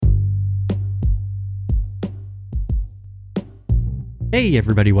Hey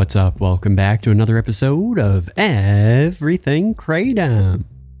everybody, what's up? Welcome back to another episode of Everything Kratom,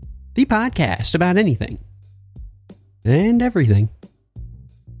 the podcast about anything and everything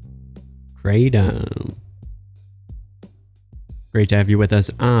Kratom. Great to have you with us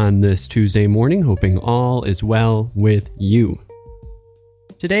on this Tuesday morning, hoping all is well with you.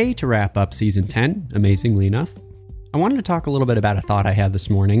 Today, to wrap up Season 10, amazingly enough, I wanted to talk a little bit about a thought I had this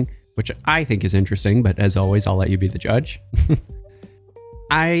morning, which I think is interesting, but as always, I'll let you be the judge.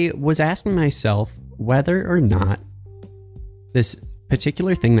 I was asking myself whether or not this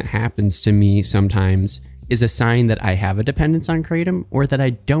particular thing that happens to me sometimes is a sign that I have a dependence on kratom or that I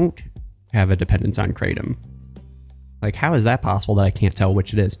don't have a dependence on kratom. Like, how is that possible that I can't tell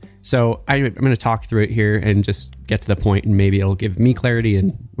which it is? So I'm going to talk through it here and just get to the point, and maybe it'll give me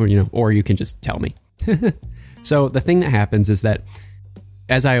clarity, or you can just tell me. So the thing that happens is that,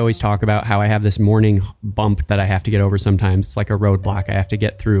 as I always talk about how I have this morning bump that I have to get over sometimes, it's like a roadblock I have to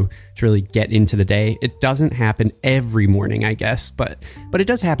get through to really get into the day. It doesn't happen every morning, I guess, but it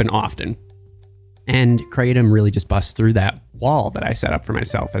does happen often. And kratom really just busts through that wall that I set up for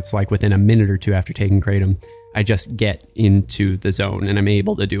myself. It's like within a minute or two after taking kratom, I just get into the zone and I'm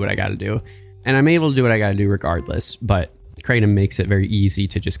able to do what I got to do. And I'm able to do what I got to do regardless, but kratom makes it very easy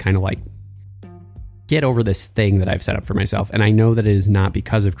to just kind of like get over this thing that I've set up for myself. And I know that it is not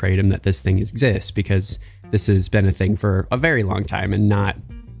because of kratom that this thing exists, because this has been a thing for a very long time, and not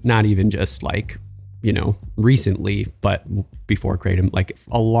even just like, recently, but before kratom, like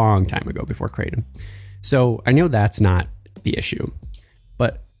a long time ago before kratom. So I know that's not the issue.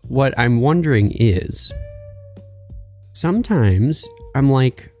 But what I'm wondering is, sometimes I'm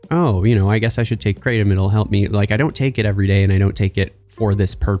like, oh, I guess I should take kratom. It'll help me. Like, I don't take it every day and I don't take it for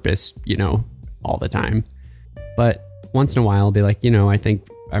this purpose, all the time. But once in a while, I'll be like, I think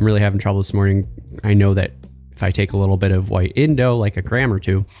I'm really having trouble this morning. I know that if I take a little bit of white Indo, like a gram or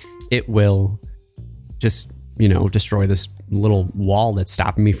two, it will just, destroy this little wall that's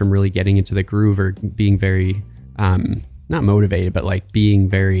stopping me from really getting into the groove or being very, not motivated, but like being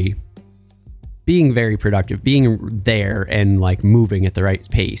very productive, being there and like moving at the right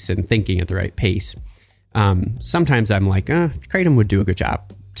pace and thinking at the right pace. Sometimes I'm like, kratom would do a good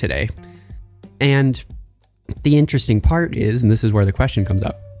job today. And the interesting part is, and this is where the question comes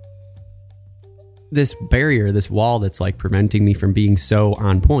up, this barrier, this wall that's like preventing me from being so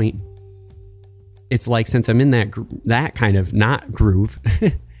on point, it's like, since I'm in that kind of not groove,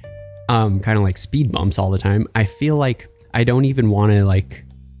 kind of like speed bumps all the time, I feel like I don't even want to like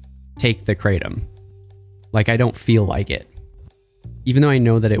take the kratom. Like, I don't feel like it. Even though I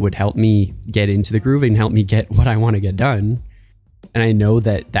know that it would help me get into the groove and help me get what I want to get done. And I know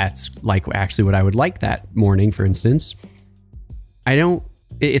that that's like actually what I would like that morning, for instance.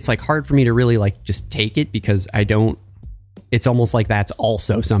 It's like hard for me to really like just take it, because it's almost like that's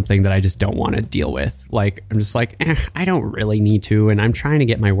also something that I just don't want to deal with. Like, I'm just like, I don't really need to. And I'm trying to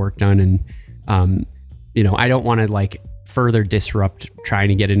get my work done. And, I don't want to like further disrupt trying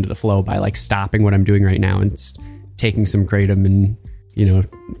to get into the flow by like stopping what I'm doing right now and taking some kratom and,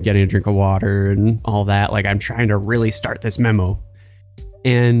 getting a drink of water and all that. Like, I'm trying to really start this memo.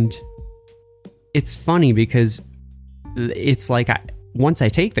 And it's funny because it's like, once I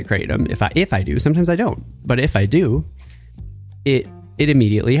take the kratom, if I do, sometimes I don't, but if I do, it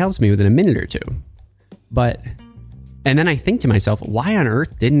immediately helps me within a minute or two. And then I think to myself, why on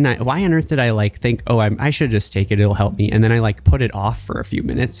earth did I like think, I should just take it, it'll help me. And then I like put it off for a few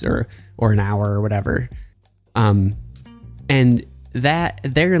minutes or an hour or whatever. And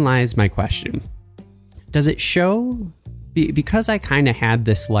therein lies my question. Does it show, because I kind of had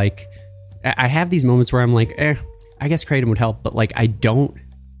this, like, I have these moments where I'm like, I guess kratom would help, but like, I don't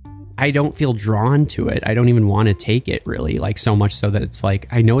feel drawn to it. I don't even want to take it really, like, so much so that it's like,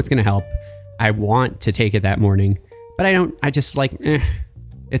 I know it's going to help. I want to take it that morning, but I just like,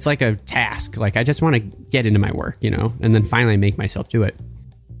 it's like a task. Like, I just want to get into my work, and then finally make myself do it.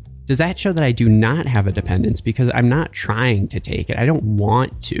 Does that show that I do not have a dependence because I'm not trying to take it? I don't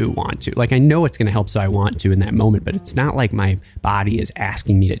want to. Like, I know it's going to help, so I want to in that moment, but it's not like my body is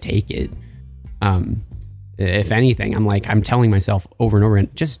asking me to take it. If anything, I'm telling myself over and over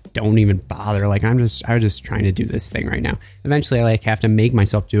and just don't even bother. Like, I'm just trying to do this thing right now. Eventually I have to make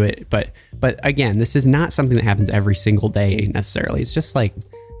myself do it. But again, this is not something that happens every single day necessarily. It's just like,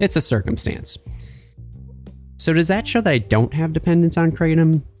 it's a circumstance. So does that show that I don't have dependence on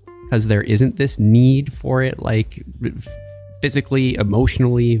kratom? Because there isn't this need for it, like physically,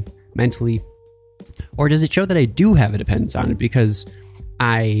 emotionally, mentally? Or does it show that I do have a dependence on it because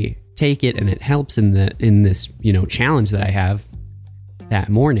I take it and it helps in this challenge that I have that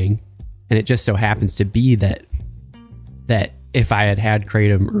morning, and it just so happens to be that if I had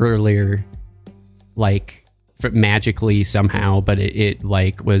kratom earlier, like magically somehow, but it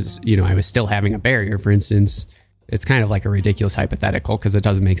like was, I was still having a barrier, for instance. It's kind of like a ridiculous hypothetical because it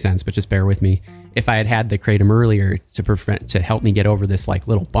doesn't make sense, but just bear with me. If I had the kratom earlier to help me get over this like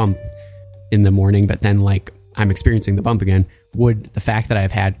little bump in the morning, but then like I'm experiencing the bump again, would the fact that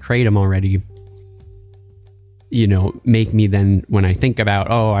I've had kratom already, make me then, when I think about,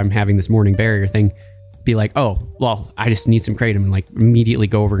 oh, I'm having this morning barrier thing, be like, oh, well, I just need some kratom, and like immediately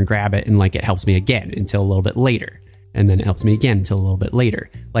go over and grab it, and like it helps me again until a little bit later, and then it helps me again until a little bit later.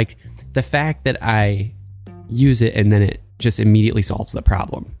 Like the fact that I use it and then it just immediately solves the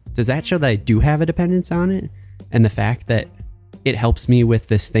problem, does that show that I do have a dependence on it? And the fact that it helps me with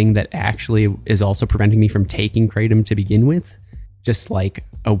this thing that actually is also preventing me from taking kratom to begin with, just like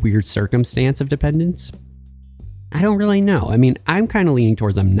a weird circumstance of dependence? I don't really know. I mean, I'm kind of leaning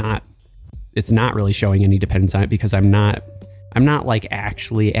towards it's not really showing any dependence on it, because I'm not like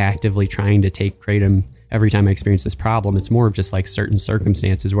actually actively trying to take kratom every time I experience this problem. It's more of just like certain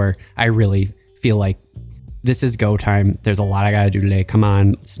circumstances where I really feel like this is go time. There's a lot I got to do today. Come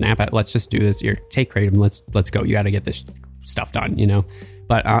on, snap it. Let's just do this. Here, take kratom. Let's go. You got to get this stuff done,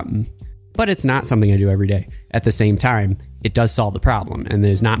 But it's not something I do every day. At the same time, it does solve the problem, and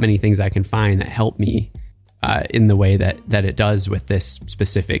there's not many things I can find that help me in the way that it does with this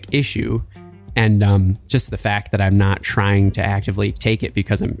specific issue. And just the fact that I'm not trying to actively take it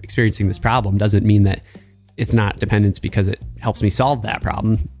because I'm experiencing this problem doesn't mean that it's not dependence because it helps me solve that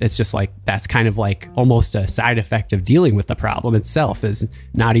problem. It's just like, that's kind of like almost a side effect of dealing with the problem itself, is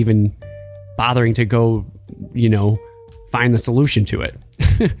not even bothering to go, find the solution to it.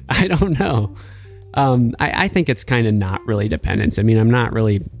 I don't know. I think it's kind of not really dependence. I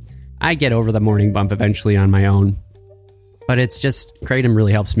mean, I get over the morning bump eventually on my own, but it's just, kratom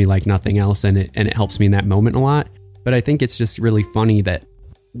really helps me like nothing else. And it helps me in that moment a lot. But I think it's just really funny that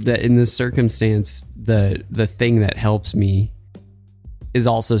in this circumstance, the thing that helps me is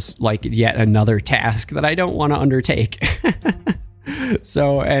also like yet another task that I don't want to undertake.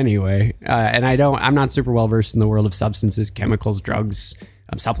 So anyway, and I'm not super well versed in the world of substances, chemicals, drugs,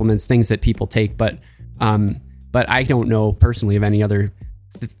 supplements, things that people take, but I don't know personally of any other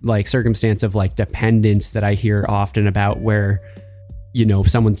like circumstance of like dependence that I hear often about where,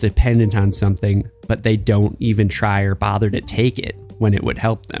 someone's dependent on something, but they don't even try or bother to take it when it would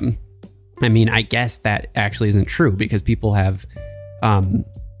help them. I mean, I guess that actually isn't true, because people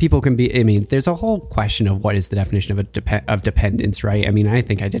can be, I mean, there's a whole question of what is the definition of dependence, right? I mean, I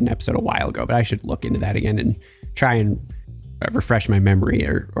think I did an episode a while ago, but I should look into that again and try and refresh my memory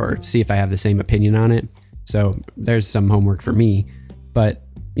or see if I have the same opinion on it. So there's some homework for me. But,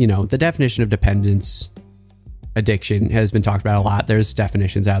 the definition of dependence, addiction, has been talked about a lot. There's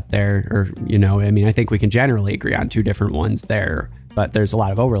definitions out there, or, I think we can generally agree on two different ones there, but there's a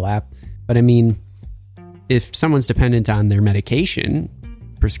lot of overlap. But I mean, if someone's dependent on their medication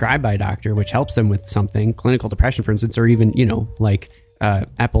prescribed by a doctor, which helps them with something, clinical depression, for instance, or even,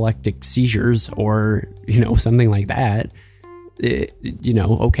 epileptic seizures or, something like that,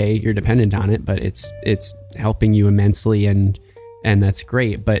 okay, you're dependent on it, but it's helping you immensely, and that's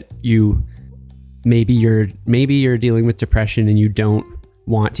great. But maybe you're dealing with depression and you don't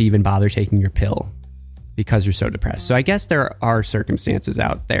want to even bother taking your pill because you're so depressed. So I guess there are circumstances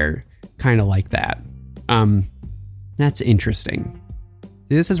out there kind of like that. That's interesting.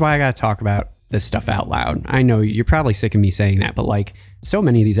 This is why I got to talk about this stuff out loud. I know you're probably sick of me saying that, but like so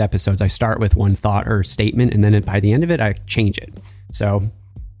many of these episodes, I start with one thought or statement, and then by the end of it, I change it. So,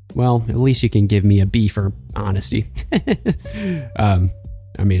 well, at least you can give me a B for honesty. I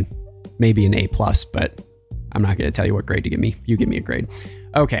mean, maybe an A+, but I'm not going to tell you what grade to give me. You give me a grade.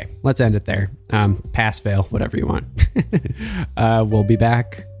 Okay, let's end it there. Pass, fail, whatever you want. We'll be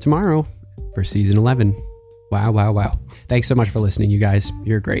back tomorrow for season 11. Wow. Thanks so much for listening, you guys.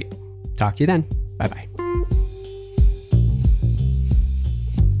 You're great. Talk to you then. Bye-bye.